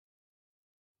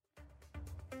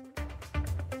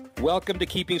Welcome to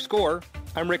Keeping Score.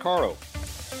 I'm Rick Horrow.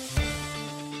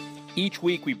 Each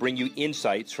week we bring you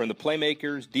insights from the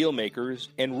playmakers, deal makers,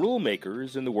 and rule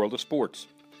makers in the world of sports.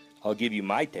 I'll give you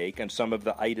my take on some of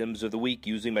the items of the week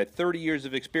using my 30 years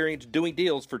of experience doing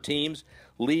deals for teams,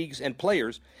 leagues, and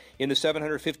players in the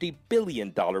 $750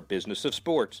 billion business of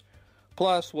sports.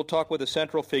 Plus, we'll talk with a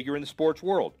central figure in the sports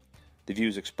world. The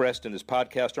views expressed in this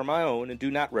podcast are my own and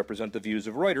do not represent the views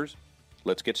of Reuters.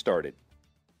 Let's get started.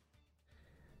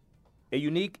 A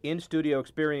unique in-studio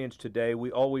experience today.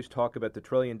 We always talk about the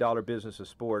trillion-dollar business of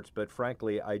sports, but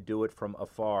frankly, I do it from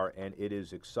afar, and it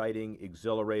is exciting,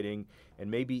 exhilarating,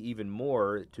 and maybe even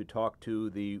more to talk to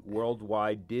the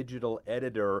worldwide digital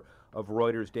editor of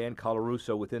Reuters, Dan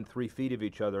Colarusso, within 3 feet of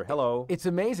each other. Hello. It's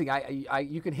amazing.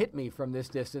 You can hit me from this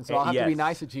distance, so I'll have to be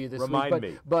nicer to you this Remind week.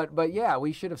 me. But yeah,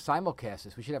 we should have simulcast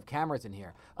this. We should have cameras in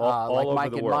here, all like over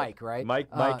Mike the and world. Mike, right? Mike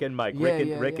and Mike,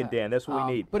 Yeah, Rick and Dan. That's what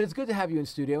we need. But it's good to have you in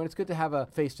studio, and it's good to have a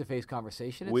face-to-face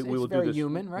conversation. It's, We will very do this,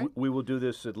 human, right? We will do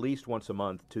this at least once a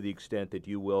month, to the extent that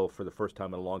you will, for the first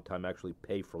time in a long time, actually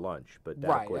pay for lunch. But that,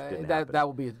 right. of course, didn't that happen. that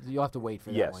will be. You'll have to wait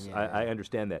for that one. Yes, I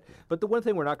understand that. But the one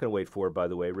thing we're not going to wait for, by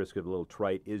the way, risk of a little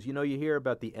trite, is, you hear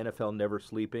about the NFL never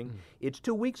sleeping. It's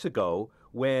 2 weeks ago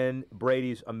when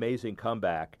Brady's amazing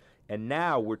comeback, and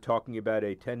now we're talking about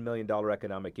a $10 million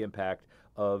economic impact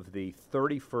of the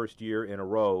 31st year in a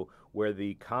row where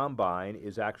the Combine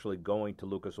is actually going to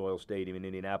Lucas Oil Stadium in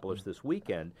Indianapolis this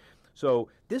weekend. So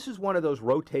this is one of those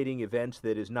rotating events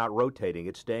that is not rotating.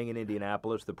 It's staying in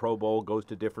Indianapolis. The Pro Bowl goes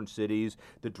to different cities.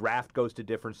 The draft goes to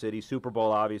different cities. Super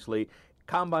Bowl, obviously.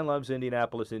 Combine loves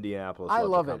Indianapolis. Indianapolis I loves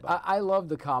love the it. Combine. I love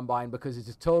the Combine because it's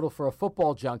a total for a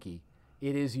football junkie.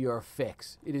 It is your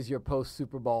fix. It is your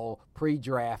post-Super Bowl,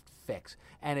 pre-draft fix.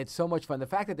 And it's so much fun. The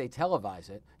fact that they televise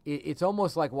it, it's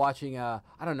almost like watching,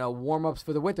 warm-ups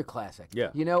for the Winter Classic. Yeah.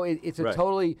 It's a Right.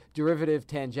 totally derivative,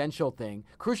 tangential thing,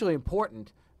 crucially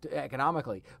important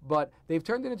economically, but they've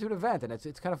turned it into an event, and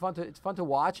it's kind of fun to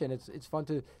watch, and it's fun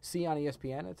to see on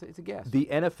ESPN. It's a guess. The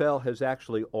NFL has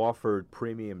actually offered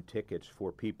premium tickets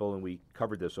for people, and we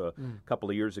covered this a couple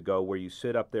of years ago, where you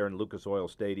sit up there in Lucas Oil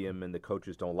Stadium and the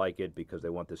coaches don't like it because they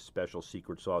want this special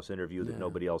secret sauce interview that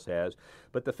nobody else has.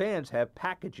 But the fans have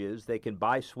packages. They can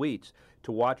buy suites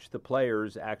to watch the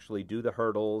players actually do the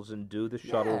hurdles and do the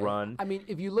shuttle run. I mean,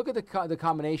 if you look at the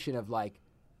combination of like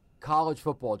college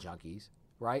football junkies,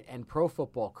 right, and pro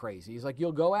football crazies, like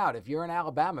you'll go out if you're an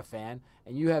Alabama fan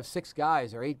and you have 6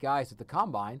 guys or 8 guys at the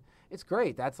Combine. It's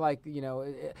great. That's like, did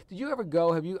you ever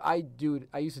go? I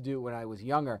used to do it when I was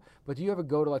younger. But do you ever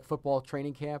go to like football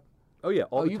training camp? Oh yeah,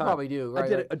 all the time. You probably do,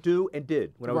 right? I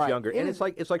did when I was younger, and it's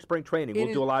like spring training.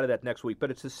 We'll do a lot of that next week, but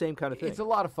it's the same kind of thing. It's a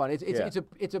lot of fun.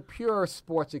 It's a pure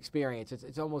sports experience.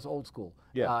 It's almost old school.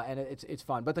 Yeah. And it's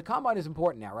fun. But the Combine is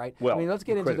important now, right? Well, I mean, let's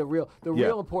get into the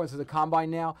real importance of the Combine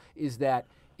now is that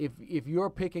if you're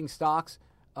picking stocks.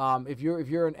 If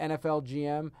you're an NFL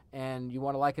GM and you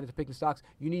want to liken it to picking stocks,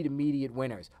 you need immediate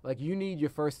winners. Like you need your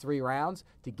first 3 rounds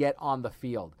to get on the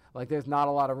field. Like there's not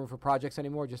a lot of room for projects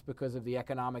anymore just because of the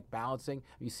economic balancing.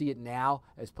 You see it now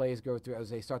as players go through, as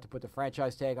they start to put the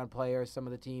franchise tag on players, some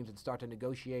of the teams, and start to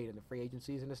negotiate, and the free agent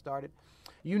season has started.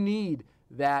 You need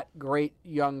that great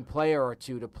young player or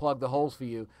two to plug the holes for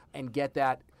you and get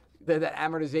that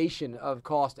amortization of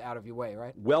cost out of your way,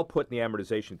 right? Well put in the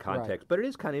amortization context, Right. but it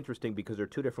is kind of interesting because there are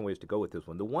 2 different ways to go with this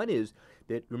one. The one is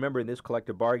that, remember, in this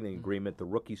collective bargaining agreement, the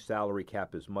rookie salary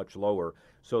cap is much lower,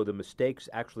 so the mistakes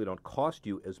actually don't cost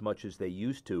you as much as they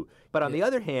used to. But on the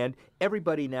other hand,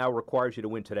 everybody now requires you to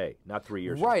win today, not 3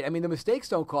 years Right. I mean, the mistakes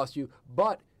don't cost you,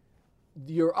 but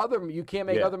you can't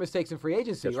make other mistakes in free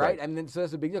agency, That's right? right. And then so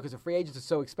that's a big deal because the free agents are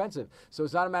so expensive. So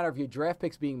it's not a matter of your draft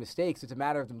picks being mistakes. It's a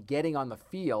matter of them getting on the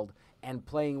field and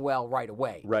playing well right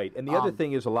away. Right. And the other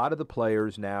thing is a lot of the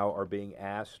players now are being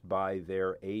asked by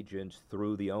their agents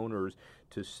through the owners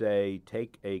to say,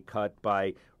 take a cut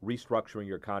by restructuring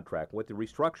your contract. What the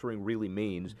restructuring really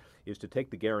means is to take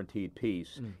the guaranteed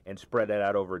piece and spread it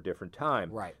out over a different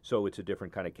time. Right. So it's a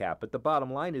different kind of cap. But the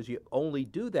bottom line is you only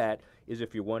do that is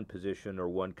if you're one position or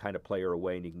one kind of player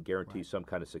away and you can guarantee some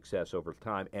kind of success over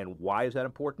time. And why is that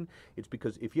important? It's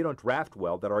because if you don't draft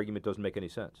well, that argument doesn't make any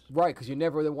sense. Right, because you're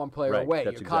never the one player Right, away.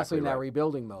 that's You're constantly in that exactly right.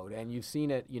 rebuilding mode, and you've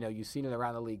seen it. You've seen it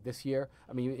around the league this year.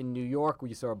 I mean, in New York, where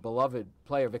you saw a beloved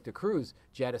player, Victor Cruz,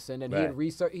 jettisoned, and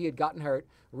Right. he had gotten hurt,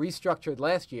 restructured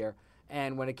last year,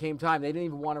 And when it came time, they didn't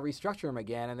even want to restructure him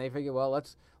again. And they figured, well,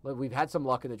 we've had some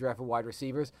luck in the draft for wide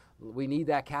receivers. We need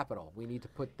that capital. We need to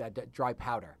put that dry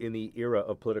powder. In the era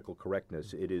of political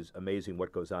correctness, it is amazing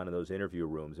what goes on in those interview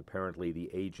rooms. Apparently, the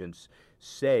agents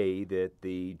say that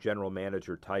the general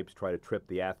manager types try to trip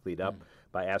the athlete up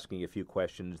by asking a few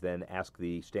questions, then ask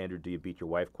the standard "do you beat your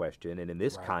wife" question. And in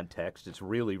this context, it's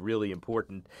really, really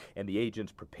important. And the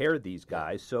agents prepare these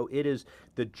guys. So it is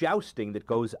the jousting that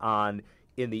goes on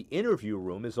in the interview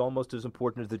room is almost as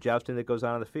important as the jousting that goes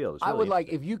on in the field. I would like,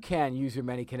 if you can, use your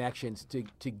many connections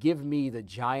to give me the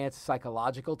Giants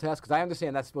psychological test, because I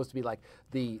understand that's supposed to be like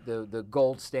the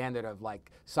gold standard of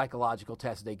like psychological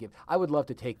tests they give. I would love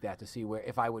to take that to see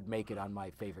if I would make it on my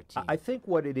favorite team. I think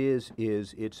what it is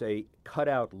it's a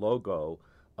cutout logo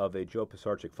of a Joe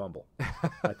Pisarcik fumble.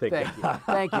 I think.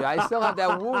 Thank you. I still have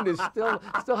that wound is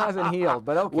still hasn't healed,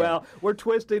 but okay. Well, we're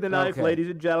twisting the knife, ladies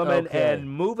and gentlemen, and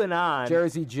moving on.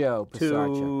 Jersey Joe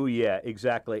Pisarcik. Yeah,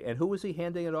 exactly. And who was he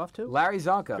handing it off to? Larry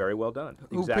Zonka. Very well done.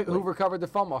 Exactly. Who recovered the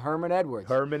fumble? Herman Edwards.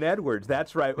 Herman Edwards.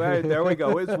 That's right. Well, there we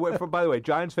go. By the way,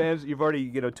 Giants fans, you've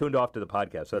already tuned off to the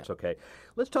podcast. So that's okay.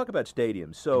 Let's talk about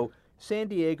stadiums. So San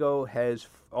Diego has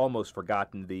almost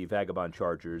forgotten the Vagabond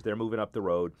Chargers. They're moving up the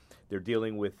road. They're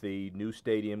dealing with the new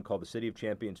stadium called the City of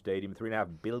Champions Stadium, $3.5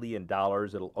 billion.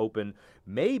 It'll open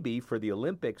maybe for the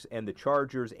Olympics and the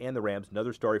Chargers and the Rams.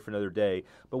 Another story for another day.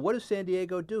 But what does San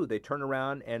Diego do? They turn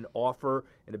around and offer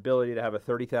an ability to have a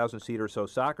 30,000-seat or so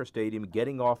soccer stadium,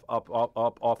 getting off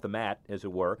the mat, as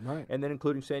it were, and then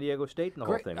including San Diego State and the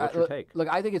whole thing. What's your take? Look,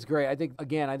 I think it's great. I think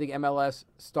MLS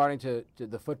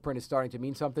the footprint is starting to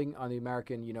mean something on the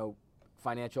American,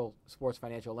 sports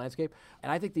financial landscape.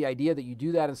 And I think the idea that you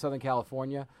do that in Southern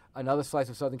California, another slice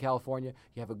of Southern California,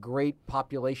 you have a great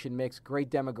population mix, great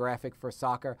demographic for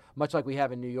soccer, much like we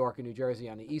have in New York and New Jersey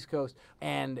on the East Coast.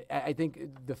 And I think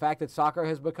the fact that soccer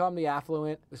has become the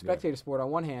affluent spectator sport on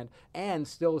one hand, and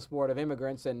still a sport of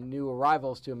immigrants and new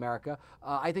arrivals to America,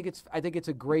 I think it's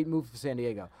a great move for San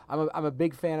Diego. I'm a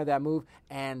big fan of that move.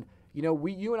 And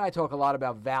you and I talk a lot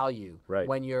about value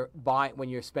when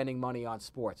you're spending money on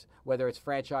sports, whether it's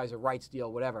franchise or rights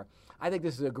deal, whatever. I think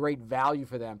this is a great value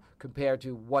for them compared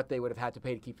to what they would have had to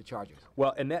pay to keep the Chargers.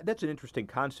 Well, and that's an interesting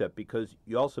concept, because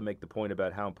you also make the point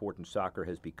about how important soccer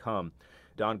has become.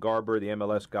 Don Garber, the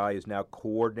MLS guy, is now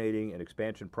coordinating an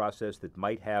expansion process that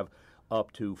might have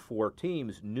up to 4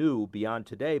 teams new beyond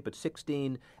today, but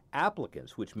 16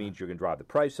 applicants, which means you're going to drive the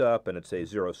price up, and it's a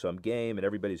zero-sum game, and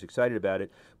everybody's excited about it.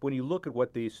 But when you look at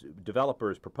what these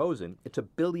developers proposing, it's a $1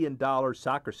 billion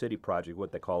soccer city project,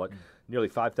 what they call it. Nearly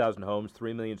 5,000 homes,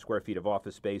 3 million square feet of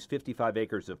office space, 55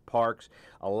 acres of parks,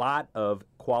 a lot of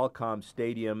Qualcomm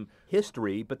Stadium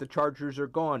history, but the Chargers are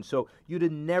gone. So you'd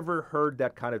have never heard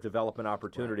that kind of development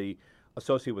opportunity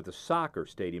associated with the soccer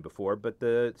stadium before, but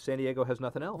the San Diego has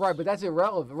nothing else. Right, but that's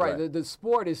irrelevant. Right, the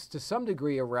sport is to some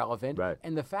degree irrelevant,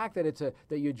 and the fact that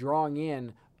that you're drawing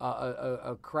in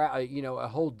a crowd, a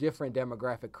whole different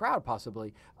demographic crowd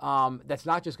possibly. That's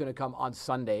not just going to come on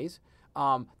Sundays.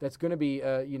 That's going to be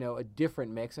a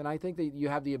different mix, and I think that you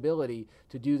have the ability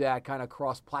to do that kind of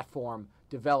cross-platform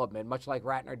development, much like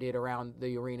Ratner did around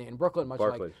the arena in Brooklyn, much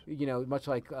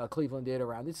like Cleveland did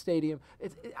around this stadium.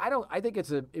 I think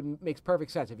it makes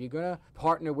perfect sense. If you're going to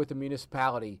partner with the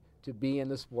municipality to be in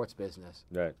the sports business,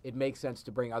 it makes sense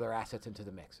to bring other assets into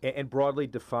the mix. And broadly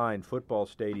define football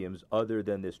stadiums, other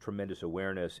than this tremendous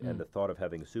awareness and the thought of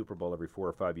having a Super Bowl every 4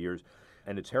 or 5 years,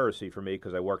 and it's heresy for me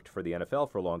because I worked for the NFL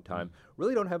for a long time,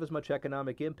 really don't have as much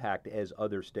economic impact as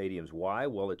other stadiums. Why?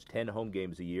 Well, it's 10 home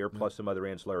games a year plus some other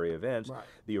ancillary events.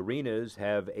 The arenas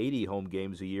have 80 home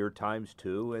games a year times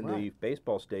 2, and the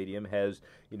baseball stadium has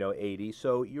 80.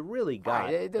 So you really got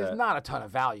there's not a ton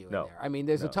of value in there. I mean,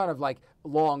 there's a ton of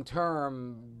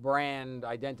long-term brand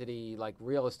identity, like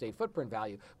real estate footprint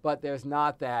value, but there's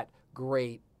not that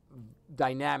great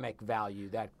dynamic value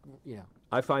that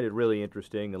I find it really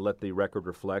interesting, and let the record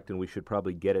reflect, and we should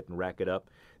probably get it and rack it up,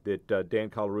 that Dan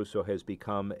Colarusso has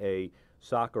become a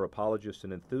soccer apologist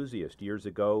and enthusiast. Years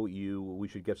ago, we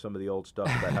should get some of the old stuff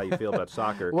about how you feel about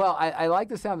soccer. Well, I like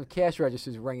the sound of cash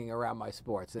registers ringing around my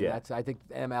sports, and I think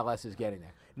MLS is getting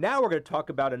there. Now we're going to talk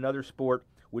about another sport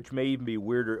which may even be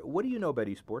weirder. What do you know about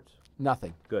esports?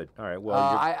 Nothing. Good. All right. Well,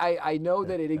 I know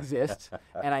that it exists,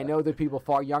 and I know that people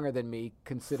far younger than me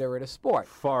consider it a sport.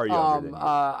 Far younger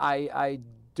than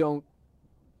you.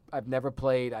 I've never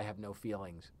played. I have no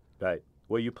feelings. Right.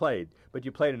 Well, you played, but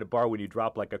you played in a bar when you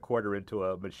dropped like a quarter into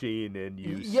a machine and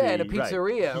you in a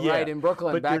pizzeria, in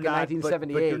Brooklyn back in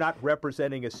 1978. But you're not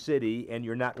representing a city, and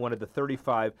you're not one of the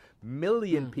 35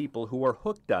 million people who are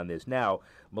hooked on this. Now,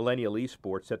 Millennial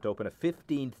Esports set to open a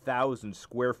 15,000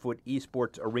 square foot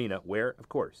esports arena, where, of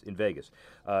course, in Vegas.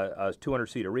 A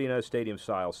 200-seat arena,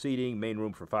 stadium-style seating, main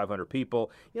room for 500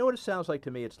 people. You know what it sounds like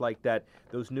to me? It's like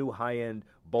those new high-end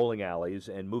bowling alleys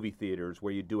and movie theaters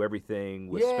where you do everything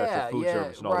with special food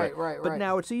service and all that. But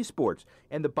now it's esports.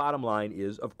 And the bottom line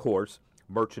is, of course,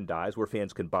 merchandise where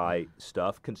fans can buy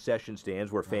stuff, concession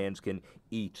stands where fans can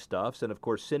eat stuffs, and of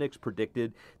course cynics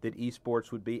predicted that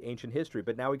esports would be ancient history,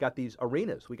 but now we got these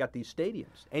arenas, we got these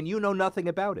stadiums, and you know nothing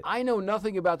about it. I know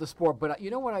nothing about the sport, but you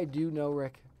know what I do know,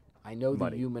 Rick? I know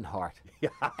the human heart.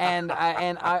 and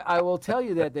I will tell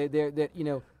you that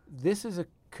this is a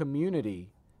community.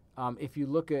 If you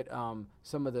look at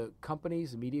some of the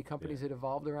companies, the media companies that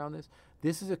evolved around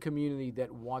this is a community that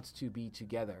wants to be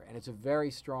together, and it's a very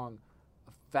strong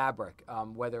fabric,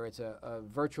 whether it's a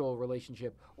virtual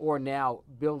relationship or now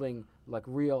building like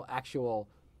real, actual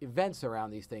events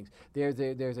around these things. There's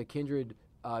a kindred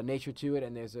nature to it,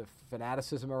 and there's a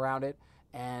fanaticism around it,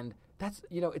 and that's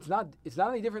it's not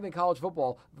any different than college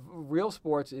football. Real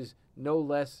sports is no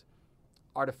less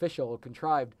artificial or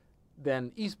contrived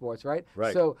than esports, right?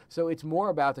 Right. So it's more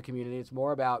about the community. It's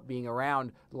more about being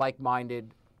around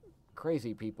like-minded,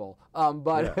 crazy people,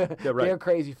 but they're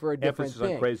crazy for a different emphasis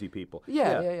thing. on crazy people.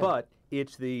 Yeah. But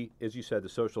it's as you said, the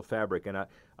social fabric, and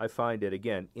I find it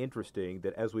again interesting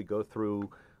that as we go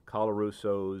through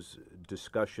Colaruso's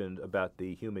discussion about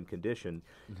the human condition,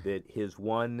 that his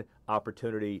one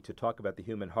opportunity to talk about the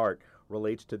human heart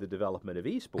relates to the development of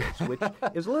esports, which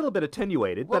is a little bit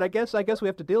attenuated, but I guess we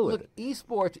have to deal with it. Look,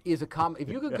 esports is if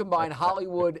you can combine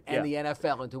Hollywood and the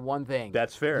NFL into one thing,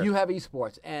 that's fair. You have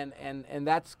esports, and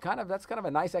that's kind of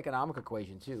a nice economic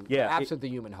equation too. Yeah, absent the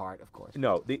human heart, of course.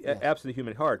 No, absent the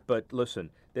human heart. But listen,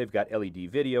 they've got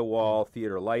LED video wall,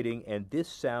 theater lighting, and this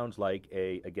sounds like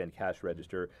again cash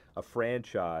register, a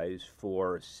franchise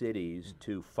for cities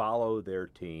to follow their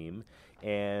team.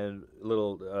 And a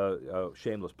little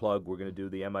shameless plug, we're going to do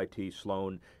the MIT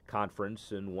Sloan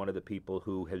conference, and one of the people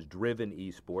who has driven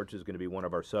esports is going to be one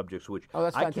of our subjects, which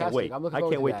that's I fantastic. can't wait. I'm looking I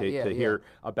forward can't wait to to hear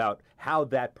about how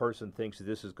that person thinks that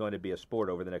this is going to be a sport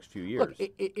over the next few years.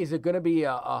 Look, is it going to be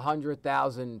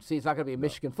 100,000? See, it's not going to be a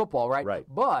Michigan football, right? Right.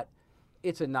 But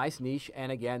it's a nice niche,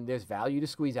 and again, there's value to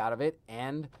squeeze out of it,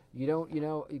 and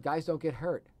guys don't get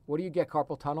hurt. What do you get?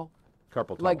 Carpal tunnel?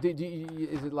 Carpal tunnel. Like,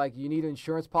 is it like you need an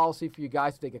insurance policy for you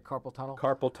guys if they get carpal tunnel?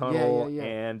 Carpal tunnel,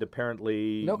 and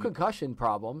apparently no concussion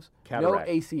problems, cataract.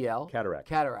 no ACL,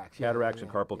 cataracts, and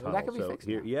carpal tunnel. That can be fixed.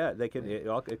 They can.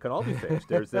 It can all be fixed.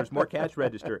 There's more cash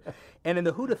register, and in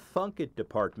the Who to Thunk It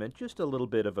department, just a little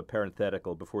bit of a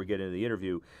parenthetical before we get into the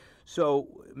interview. So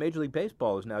Major League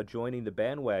Baseball is now joining the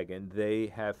bandwagon. They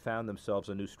have found themselves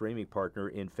a new streaming partner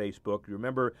in Facebook. You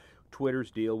remember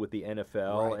Twitter's deal with the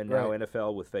NFL, and now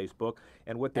NFL with Facebook.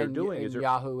 And what they're doing is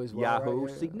Yahoo as well. Yahoo,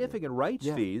 significant rights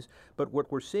fees. But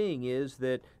what we're seeing is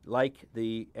that, like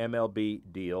the MLB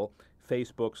deal,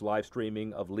 Facebook's live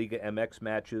streaming of Liga MX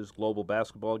matches, global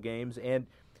basketball games, and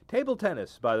table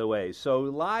tennis, by the way. So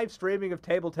live streaming of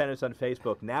table tennis on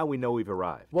Facebook. Now we know we've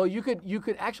arrived. Well, you could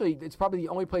actually, it's probably the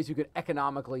only place you could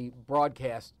economically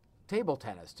broadcast table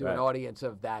tennis to an audience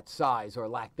of that size or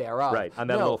lack thereof. Right, on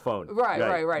that little phone. Right.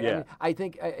 Yeah. I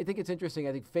think it's interesting.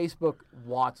 I think Facebook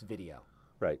wants video.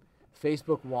 Right.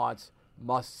 Facebook wants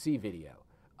must-see video.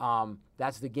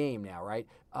 That's the game now, right?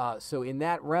 So in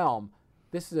that realm,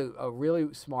 this is a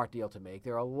really smart deal to make.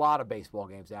 There are a lot of baseball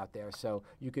games out there, so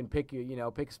you can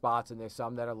pick spots, and there's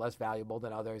some that are less valuable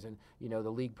than others, and the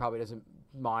league probably doesn't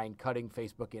mind cutting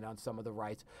Facebook in on some of the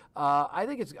rights. I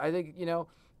think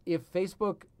if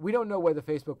Facebook, we don't know whether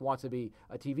Facebook wants to be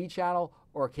a TV channel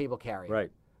or a cable carrier.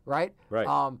 Right.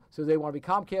 So they want to be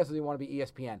Comcast or they want to be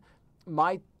ESPN.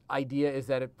 My idea is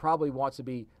that it probably wants to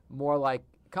be more like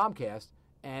Comcast,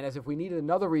 and as if we needed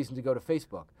another reason to go to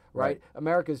Facebook. Right.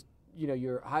 America's,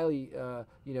 you're highly,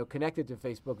 connected to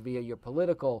Facebook via your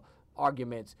political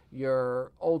arguments,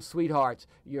 your old sweethearts,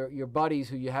 your buddies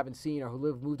who you haven't seen or who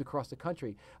moved across the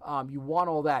country. You want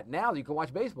all that. Now you can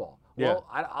watch baseball. Yeah. Well,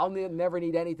 I'll never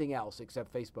need anything else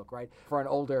except Facebook, right? For an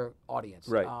older audience.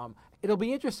 Right. It'll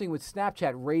be interesting with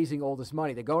Snapchat raising all this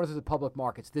money. They're going into the public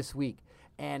markets this week.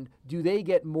 And do they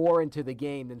get more into the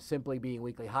game than simply being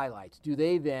weekly highlights? Do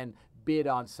they then bid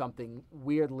on something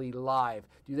weirdly live?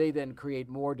 Do they then create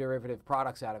more derivative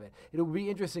products out of it? It'll be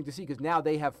interesting to see, because now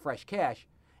they have fresh cash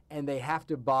and they have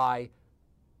to buy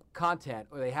content,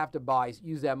 or they have to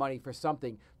use that money for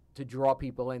something to draw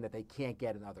people in that they can't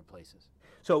get in other places.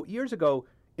 So years ago,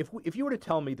 if you were to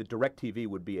tell me that DirecTV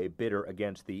would be a bidder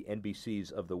against the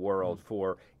NBCs of the world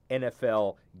for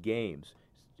NFL games,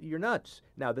 you're nuts.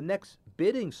 Now, the next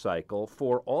bidding cycle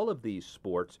for all of these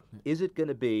sports, is it going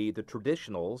to be the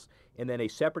traditionals and then a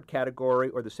separate category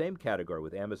or the same category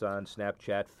with Amazon,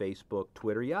 Snapchat, Facebook,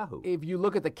 Twitter, Yahoo? If you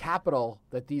look at the capital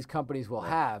that these companies will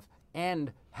have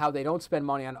and how they don't spend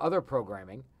money on other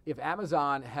programming, if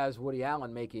Amazon has Woody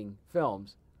Allen making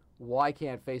films, why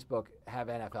can't Facebook have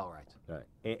NFL rights?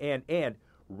 Right. And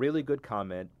really good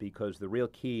comment, because the real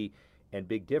key and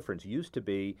big difference used to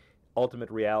be ultimate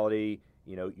reality.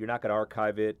 You know, you're not going to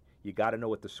archive it. You got to know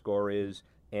what the score is,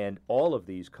 and all of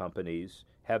these companies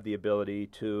have the ability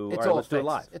to. It's all right, all let's do it fixed.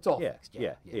 live. It's all yeah, fixed.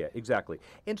 Yeah, exactly.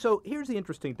 And so here's the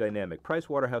interesting dynamic.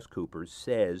 PricewaterhouseCoopers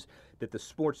says that the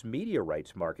sports media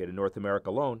rights market in North America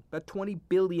alone, about $20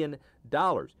 billion.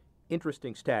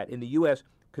 Interesting stat. In the U.S.,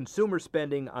 consumer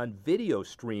spending on video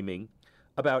streaming,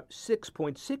 about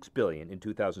 $6.6 billion in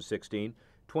 2016,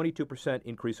 22%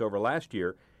 increase over last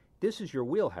year. This is your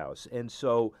wheelhouse. And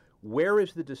so where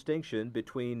is the distinction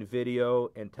between video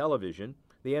and television?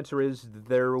 The answer is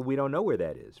we don't know where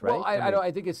that is, right? Well, I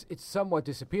think it's somewhat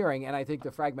disappearing, and I think the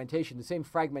fragmentation, the same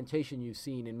fragmentation you've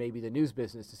seen in maybe the news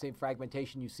business, the same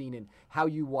fragmentation you've seen in how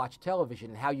you watch television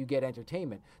and how you get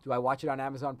entertainment. Do I watch it on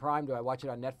Amazon Prime? Do I watch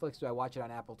it on Netflix? Do I watch it on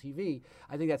Apple TV?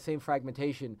 I think that same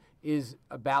fragmentation is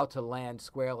about to land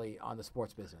squarely on the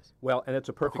sports business. Well, and it's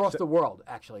a perfect across the world,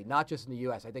 actually, not just in the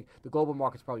U.S. I think the global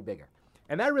market's probably bigger.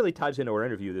 And that really ties into our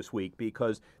interview this week,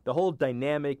 because the whole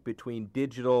dynamic between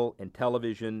digital and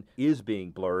television is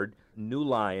being blurred. New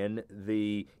Lion,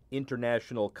 the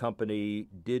international company,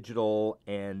 digital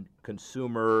and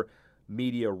consumer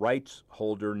media rights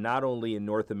holder, not only in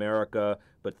North America,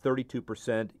 but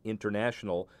 32%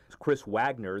 international. Chris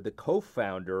Wagner, the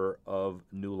co-founder of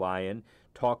New Lion,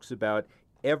 talks about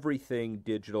everything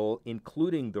digital,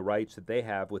 including the rights that they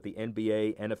have with the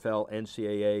NBA, NFL,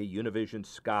 NCAA, Univision,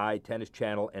 Sky, Tennis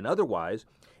Channel, and otherwise,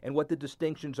 and what the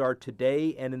distinctions are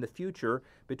today and in the future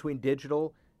between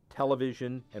digital,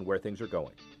 television, and where things are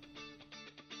going.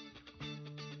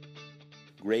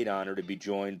 Great honor to be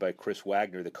joined by Chris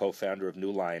Wagner, the co-founder of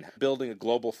New Lion, building a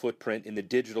global footprint in the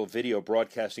digital video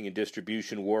broadcasting and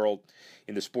distribution world.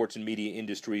 In the sports and media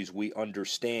industries, we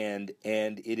understand,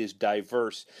 and it is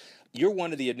diverse. You're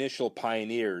one of the initial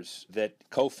pioneers that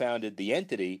co-founded the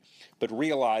entity, but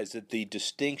realized that the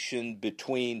distinction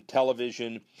between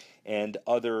television and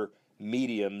other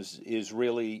mediums is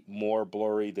really more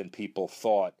blurry than people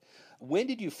thought. When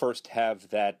did you first have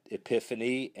that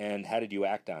epiphany, and how did you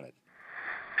act on it?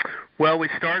 Well, we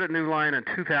started New Lion in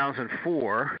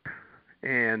 2004,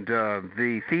 and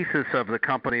the thesis of the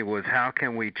company was, how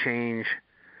can we change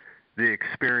the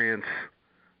experience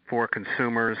for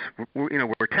consumers? We're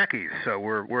techies, so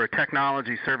we're a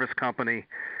technology service company.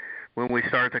 When we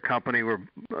started the company, we're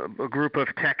a group of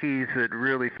techies that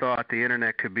really thought the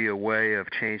internet could be a way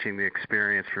of changing the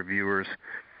experience for viewers.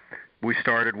 We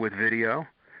started with video.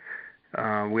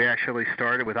 We actually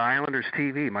started with Islanders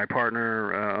TV. My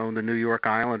partner owned the New York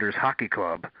Islanders hockey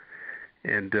club,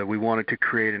 and we wanted to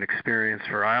create an experience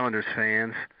for Islanders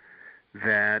fans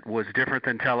that was different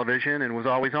than television and was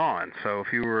always on. So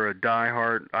if you were a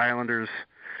diehard Islanders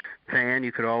fan,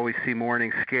 you could always see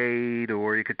morning skate,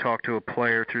 or you could talk to a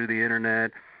player through the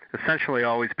internet, essentially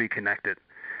always be connected.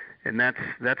 And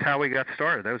that's how we got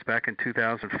started. That was back in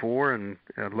 2004, and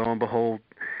lo and behold,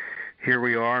 here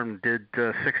we are, and did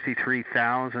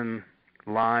 63,000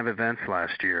 live events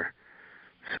last year.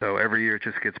 So every year it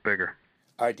just gets bigger.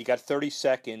 All right, you got 30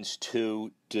 seconds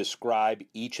to describe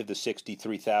each of the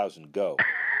 63,000. Go.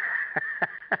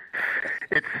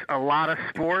 It's a lot of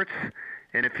sports,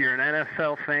 and if you're an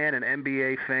NFL fan, an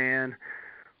NBA fan,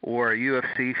 or a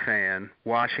UFC fan,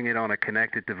 watching it on a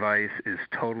connected device is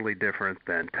totally different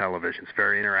than television. It's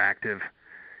very interactive.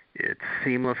 It's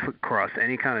seamless across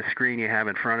any kind of screen you have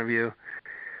in front of you,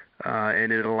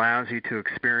 and it allows you to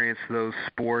experience those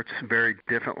sports very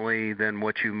differently than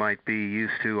what you might be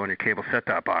used to on your cable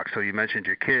set-top box. So you mentioned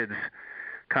your kids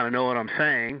kind of know what I'm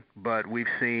saying, but we've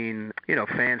seen,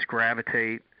 fans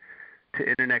gravitate to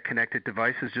internet-connected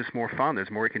devices, just more fun.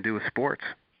 There's more you can do with sports.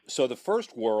 So the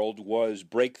first world was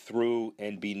break through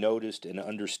and be noticed and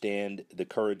understand the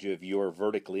courage of your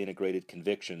vertically integrated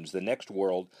convictions. The next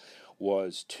world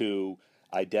was to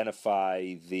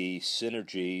identify the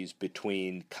synergies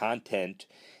between content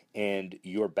and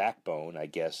your backbone, I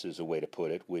guess is a way to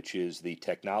put it, which is the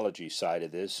technology side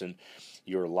of this, and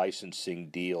your licensing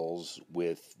deals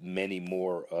with many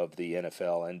more of the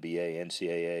NFL, NBA,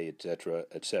 NCAA, et cetera,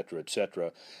 et cetera, et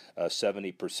cetera.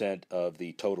 70% of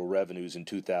the total revenues in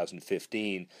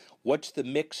 2015. What's the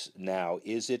mix now?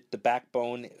 Is it the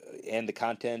backbone and the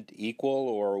content equal,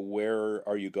 or where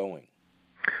are you going?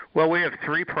 Well, we have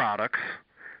three products.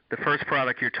 The first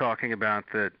product you're talking about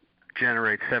that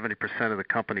generates 70% of the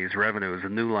company's revenue is a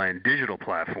New Line digital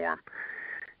platform.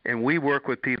 And we work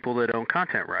with people that own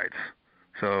content rights.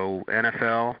 So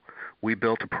NFL, we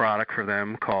built a product for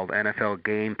them called NFL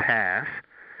Game Pass.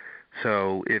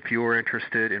 So if you're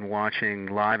interested in watching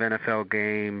live NFL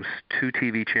games, 2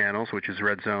 TV channels, which is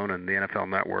Red Zone and the NFL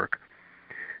Network,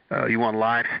 you want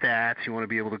live stats, you want to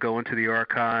be able to go into the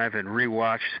archive and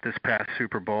rewatch this past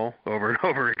Super Bowl over and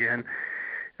over again,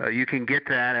 you can get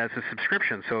that as a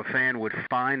subscription. So a fan would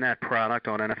find that product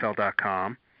on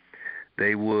NFL.com.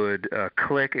 They would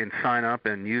click and sign up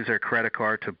and use their credit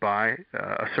card to buy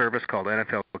a service called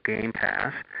NFL Game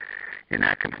Pass. And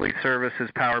that complete service is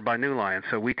powered by New Line.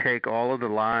 So we take all of the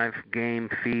live game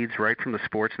feeds right from the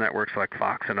sports networks like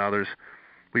Fox and others.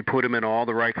 We put them in all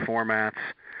the right formats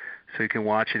so you can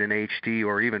watch it in HD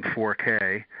or even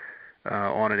 4K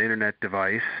on an internet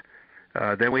device.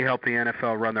 Then we help the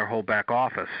NFL run their whole back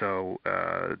office. So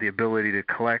the ability to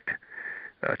collect,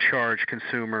 charge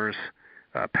consumers,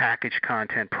 package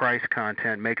content, price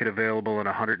content, make it available in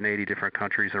 180 different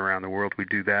countries around the world. We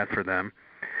do that for them.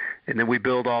 And then we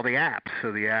build all the apps.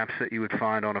 So the apps that you would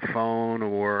find on a phone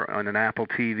or on an Apple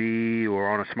TV or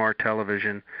on a smart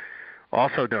television,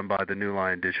 also done by the New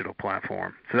Line digital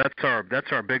platform. So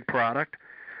that's our big product.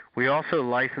 We also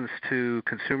license to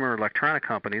consumer electronic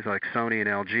companies like Sony and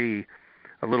LG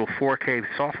a little 4K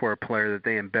software player that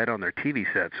they embed on their TV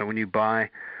set. So when you buy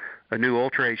a new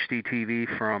Ultra HD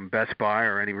TV from Best Buy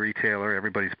or any retailer,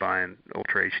 everybody's buying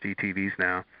Ultra HD TVs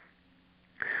now,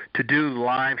 to do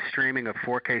live streaming of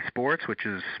 4K sports, which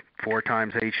is 4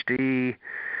 times HD,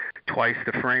 twice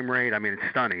the frame rate. I mean, it's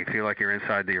stunning. You feel like you're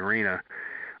inside the arena.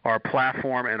 Our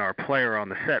platform and our player on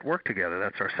the set work together.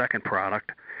 That's our second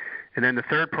product. And then the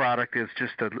third product is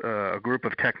just a group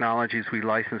of technologies we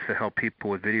license to help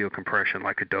people with video compression,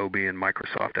 like Adobe and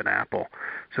Microsoft and Apple.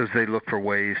 So as they look for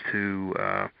ways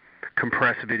to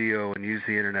compress video and use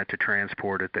the internet to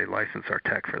transport it, they license our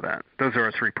tech for that. Those are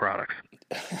our 3 products.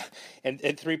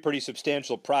 and 3 pretty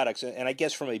substantial products. And I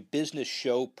guess from a business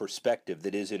show perspective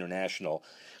that is international,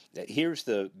 here's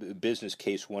the business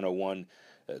case 101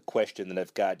 question that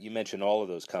I've got. You mentioned all of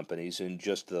those companies, and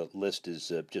just the list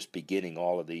is just beginning.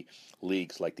 All of the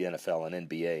leagues like the NFL and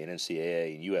NBA and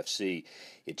NCAA and UFC,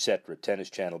 etc., Tennis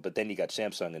Channel. But then you got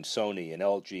Samsung and Sony and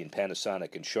LG and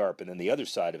Panasonic and Sharp, and then the other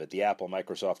side of it, the Apple,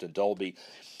 Microsoft, and Dolby.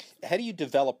 How do you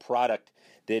develop product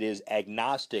that is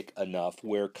agnostic enough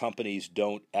where companies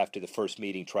don't, after the first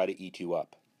meeting, try to eat you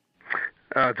up?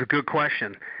 It's a good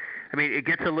question. I mean,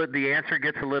 the answer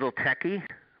gets a little techie,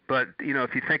 but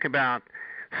if you think about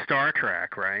Star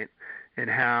Trek, right, and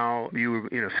how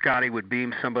Scotty would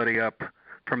beam somebody up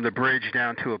from the bridge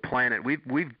down to a planet. We've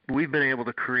been able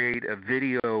to create a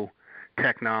video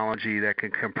technology that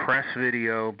can compress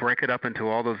video, break it up into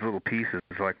all those little pieces,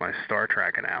 like my Star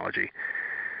Trek analogy,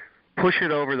 push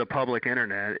it over the public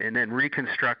internet, and then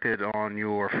reconstruct it on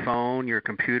your phone, your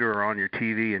computer, or on your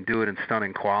TV, and do it in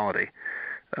stunning quality.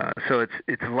 So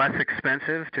it's less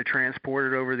expensive to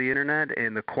transport it over the internet,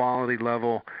 and the quality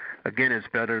level, again, is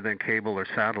better than cable or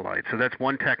satellite. So that's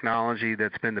one technology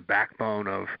that's been the backbone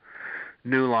of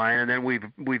New Line, and then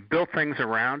we've built things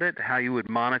around it, how you would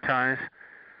monetize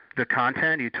the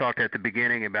content. You talked at the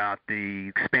beginning about the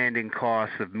expanding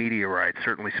costs of media rights,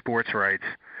 certainly sports rights.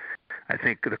 I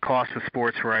think the cost of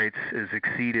sports rights is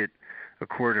exceeded,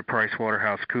 according to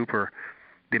PricewaterhouseCoopers,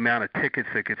 the amount of tickets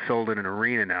that get sold in an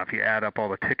arena now. If you add up all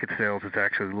the ticket sales, it's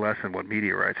actually less than what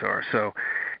media rights are. So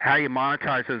how you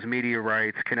monetize those media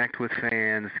rights, connect with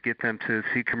fans, get them to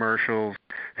see commercials,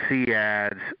 see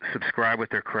ads, subscribe with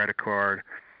their credit card,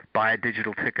 buy a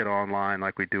digital ticket online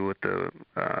like we do with the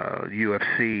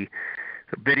UFC.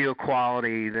 Video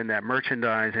quality, then that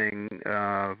merchandising,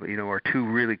 are 2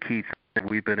 really key things that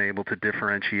we've been able to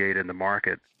differentiate in the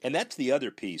market. And that's the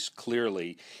other piece,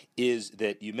 clearly, is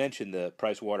that you mentioned the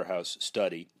Price-Waterhouse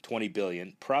study, $20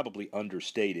 billion, probably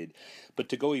understated. But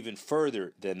to go even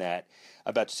further than that,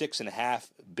 about $6.5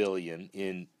 billion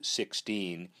in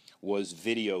 2016 was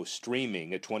video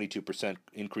streaming, a 22%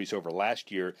 increase over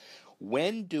last year.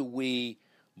 When do we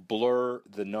blur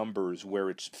the numbers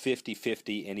where it's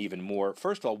 50-50 and even more?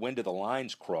 First of all, when do the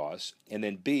lines cross? And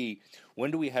then B, when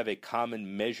do we have a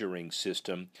common measuring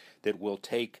system that will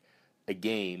take a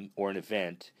game or an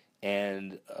event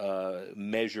and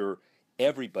measure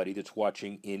everybody that's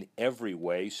watching in every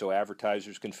way so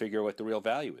advertisers can figure out what the real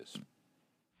value is?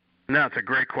 No, it's a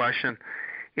great question.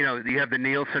 You have the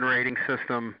Nielsen rating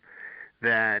system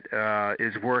that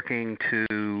is working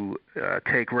to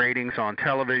take ratings on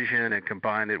television and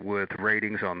combine it with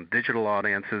ratings on digital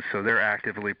audiences, so they're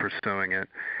actively pursuing it.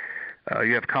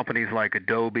 You have companies like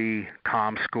Adobe,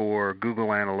 ComScore, Google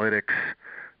Analytics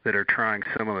that are trying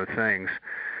similar things.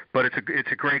 But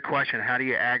it's a great question. How do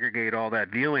you aggregate all that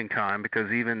viewing time?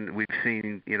 Because even we've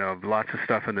seen lots of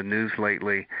stuff in the news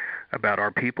lately about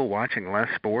are people watching less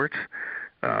sports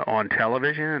on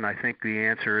television? And I think the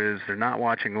answer is they're not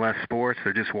watching less sports.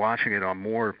 They're just watching it on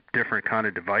more different kind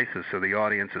of devices. So the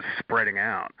audience is spreading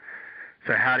out.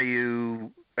 So how do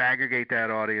you aggregate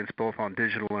that audience both on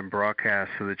digital and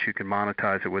broadcast so that you can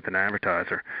monetize it with an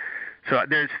advertiser? So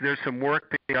there's some work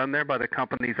being done there by the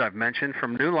companies I've mentioned.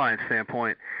 From Newline's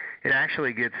standpoint, it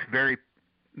actually gets very,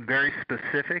 very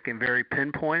specific and very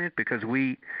pinpointed because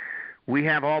we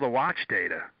have all the watch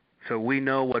data. So we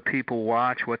know what people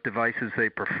watch, what devices they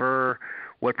prefer,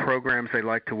 what programs they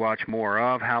like to watch more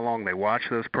of, how long they watch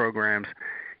those programs.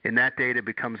 And that data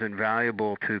becomes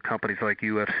invaluable to companies like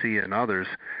UFC and others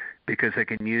because they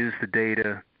can use the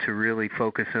data to really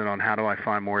focus in on how do I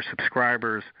find more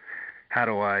subscribers, how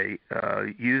do I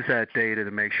use that data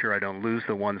to make sure I don't lose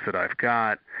the ones that I've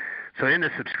got. So in the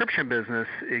subscription business,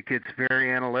 it gets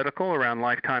very analytical around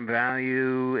lifetime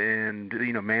value and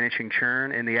managing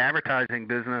churn. In the advertising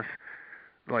business,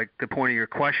 like the point of your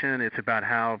question, it's about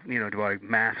how do I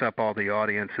mass up all the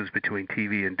audiences between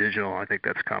TV and digital. I think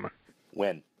that's coming.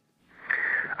 When?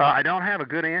 I don't have a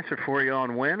good answer for you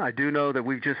on when. I do know that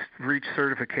we've just reached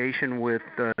certification with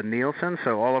Nielsen,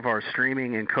 so all of our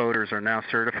streaming encoders are now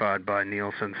certified by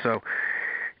Nielsen. So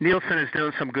Nielsen is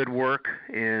doing some good work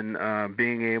in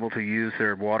being able to use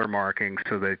their watermarking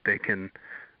so that they can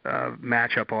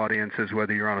match up audiences,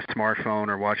 whether you're on a smartphone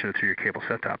or watching it through your cable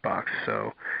set-top box.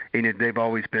 So they've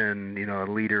always been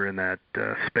a leader in that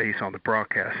space on the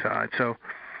broadcast side. So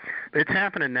it's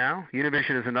happening now.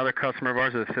 Univision is another customer of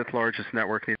ours. They're the fifth largest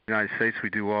network in the United States. We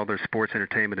do all their sports,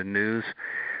 entertainment, and news.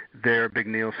 They're a big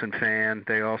Nielsen fan.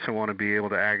 They also want to be able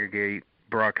to aggregate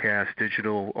broadcast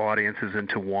digital audiences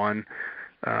into one.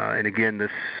 And again,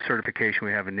 this certification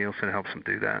we have in Nielsen helps them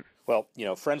do that. Well,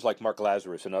 friends like Mark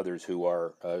Lazarus and others who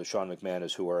are, Sean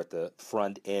McManus, who are at the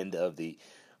front end of the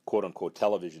quote-unquote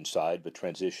television side, but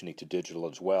transitioning to digital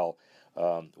as well,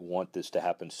 want this to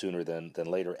happen sooner than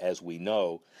later, as we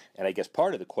know. And I guess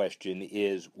part of the question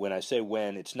is, when I say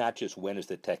when, it's not just when is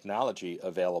the technology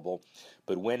available,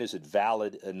 but when is it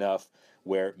valid enough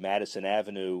where Madison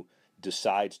Avenue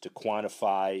decides to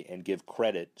quantify and give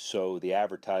credit so the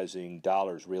advertising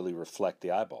dollars really reflect the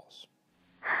eyeballs.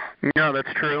 No,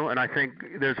 that's true, and I think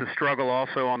there's a struggle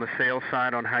also on the sales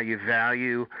side on how you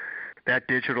value that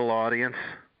digital audience.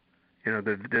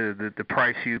 The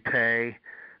price you pay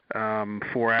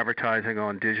for advertising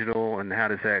on digital, and how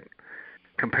does that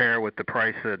compare with the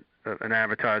price that an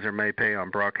advertiser may pay on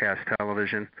broadcast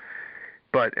television.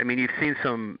 But you've seen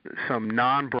some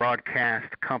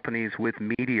non-broadcast companies with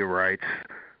media rights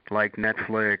like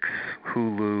Netflix,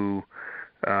 Hulu,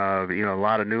 a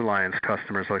lot of New Lions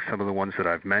customers, like some of the ones that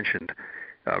I've mentioned,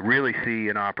 really see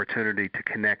an opportunity to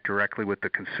connect directly with the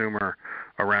consumer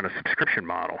around a subscription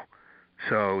model.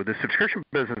 So the subscription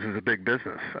business is a big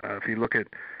business. If you look at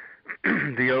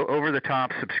the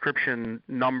over-the-top subscription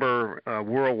number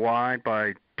worldwide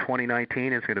by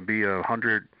 2019, it's going to be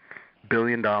 $100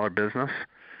 billion business.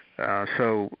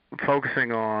 So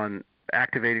focusing on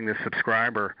activating the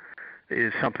subscriber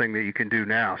is something that you can do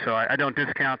now. So I don't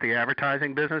discount the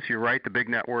advertising business. You're right, the big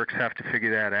networks have to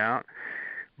figure that out.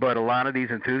 But a lot of these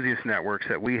enthusiast networks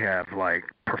that we have, like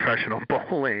Professional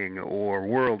Bowling or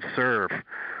World Surf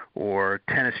or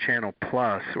Tennis Channel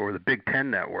Plus or the Big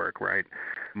Ten Network, right,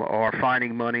 are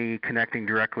finding money connecting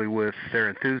directly with their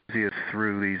enthusiasts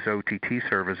through these OTT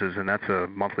services, and that's a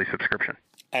monthly subscription.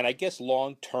 And I guess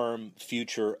long-term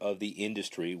future of the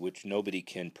industry, which nobody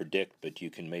can predict, but you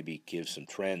can maybe give some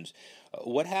trends.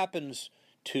 What happens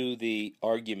to the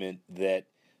argument that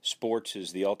sports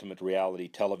is the ultimate reality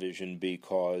television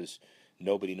because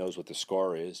nobody knows what the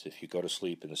score is? If you go to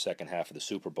sleep in the second half of the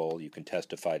Super Bowl, you can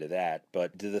testify to that.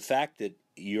 But the fact that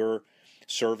your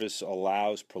service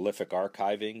allows prolific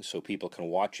archiving so people can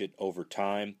watch it over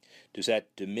time, does that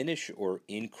diminish or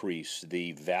increase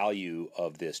the value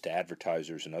of this to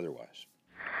advertisers and otherwise?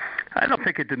 I don't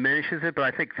think it diminishes it, but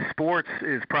I think sports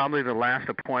is probably the last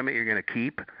appointment you're going to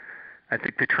keep. I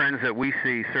think the trends that we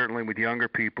see, certainly with younger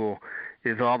people,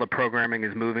 is all the programming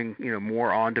is moving,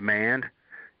 more on demand.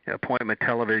 Appointment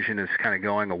television is kind of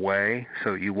going away,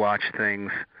 so you watch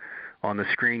things on the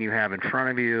screen you have in front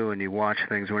of you, and you watch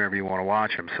things whenever you want to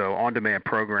watch them. So on-demand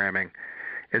programming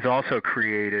has also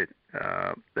created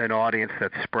an audience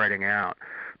that's spreading out.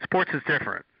 Sports is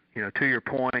different. To your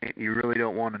point, you really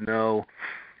don't want to know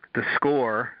the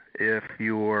score if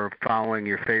you're following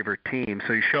your favorite team.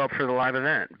 So you show up for the live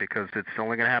event because it's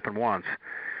only going to happen once.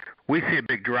 we see a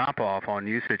big drop-off on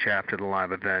usage after the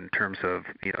live event in terms of,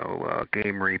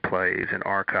 game replays and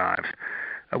archives.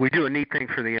 We do a neat thing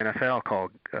for the NFL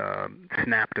called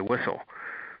Snap to Whistle.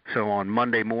 So on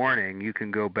Monday morning, you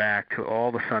can go back to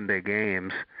all the Sunday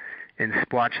games and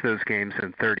watch those games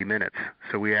in 30 minutes.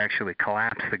 So we actually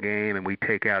collapse the game, and we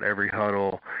take out every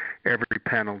huddle, every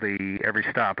penalty, every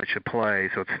stoppage of play.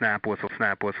 So it's snap, whistle,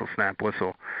 snap, whistle, snap,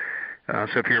 whistle.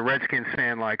 So if you're a Redskins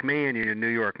fan like me and you're in the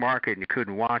New York market and you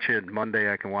couldn't watch it,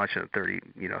 Monday I can watch it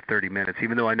in 30 minutes.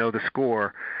 Even though I know the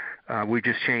score, we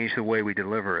just changed the way we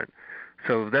deliver it.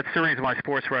 So that's the reason why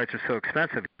sports rights are so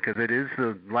expensive, because it is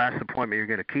the last appointment you're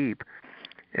going to keep.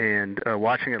 And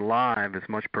watching it live is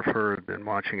much preferred than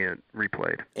watching it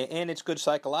replayed. And it's good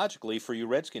psychologically for you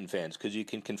Redskin fans, because you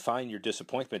can confine your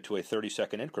disappointment to a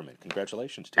 30-second increment.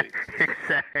 Congratulations to you.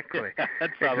 Exactly.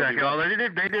 Exactly. Well, they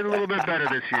did a little bit better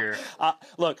this year.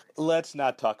 Look, let's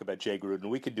not talk about Jay Gruden.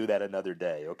 We could do that another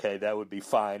day, okay? That would be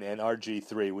fine. And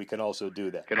RG3, we can also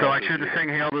do that. So I should sing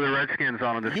Hail to the Redskins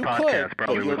on this podcast. Could,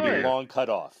 probably but would be long cut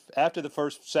off. After the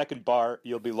second bar,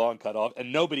 you'll be long cut off,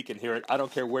 and nobody can hear it. I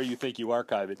don't care where you think you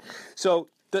archive it. So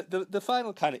the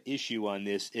final kind of issue on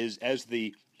this is, as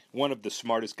one of the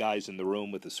smartest guys in the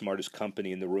room with the smartest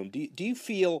company in the room, do you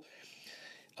feel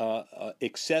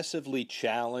excessively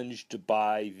challenged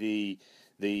by the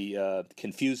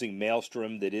confusing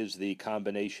maelstrom that is the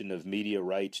combination of media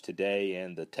rights today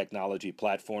and the technology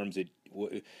platforms?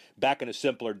 Back in a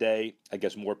simpler day, I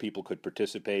guess more people could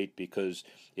participate because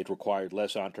it required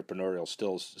less entrepreneurial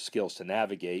skills to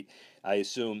navigate. I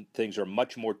assume things are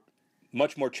much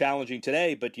more challenging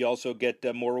today, but you also get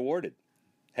more rewarded.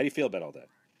 How do you feel about all that?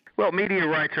 Well, media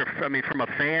rights are, from a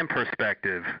fan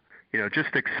perspective,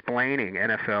 just explaining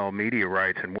NFL media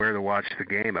rights and where to watch the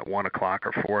game at 1 o'clock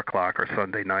or 4 o'clock or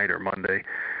Sunday night or Monday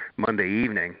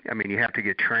evening. I mean, you have to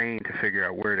get trained to figure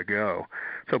out where to go.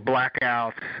 So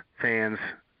blackouts, fans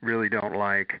really don't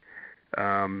like.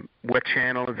 What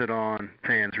channel is it on?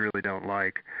 Fans really don't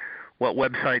like. What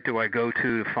website do I go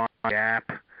to find the app?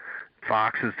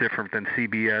 Fox is different than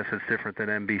CBS, is different than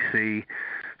NBC.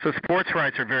 So sports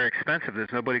rights are very expensive. There's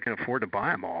nobody can afford to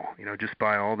buy them all. Just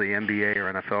buy all the NBA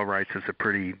or NFL rights is a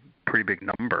pretty big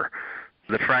number.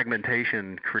 The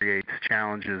fragmentation creates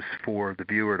challenges for the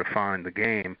viewer to find the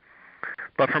game.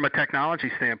 But from a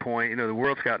technology standpoint, the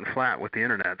world's gotten flat with the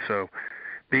internet. So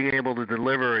being able to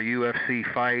deliver a UFC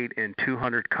fight in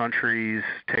 200 countries,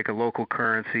 take a local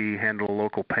currency, handle a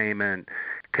local payment,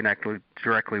 connect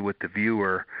directly with the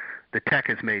viewer, the tech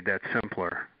has made that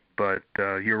simpler. But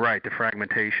you're right, the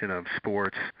fragmentation of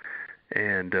sports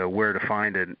and where to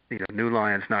find it, New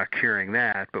Lion's not curing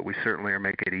that, but we certainly are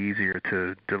making it easier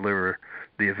to deliver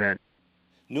the event.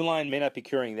 New Lion may not be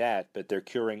curing that, but they're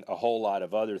curing a whole lot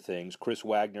of other things. Chris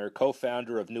Wagner,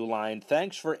 co-founder of New Lion,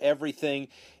 thanks for everything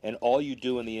and all you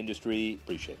do in the industry.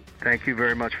 Appreciate it. Thank you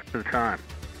very much for the time.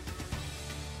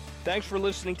 Thanks for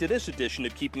listening to this edition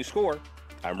of Keeping Score.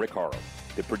 I'm Rick Horrow.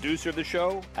 The producer of the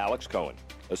show, Alex Cohen.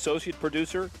 Associate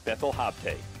producer, Bethel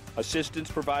Habte.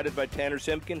 Assistance provided by Tanner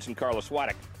Simpkins and Carlos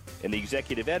Waddick. And the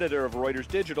executive editor of Reuters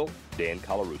Digital, Dan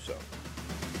Colarusso.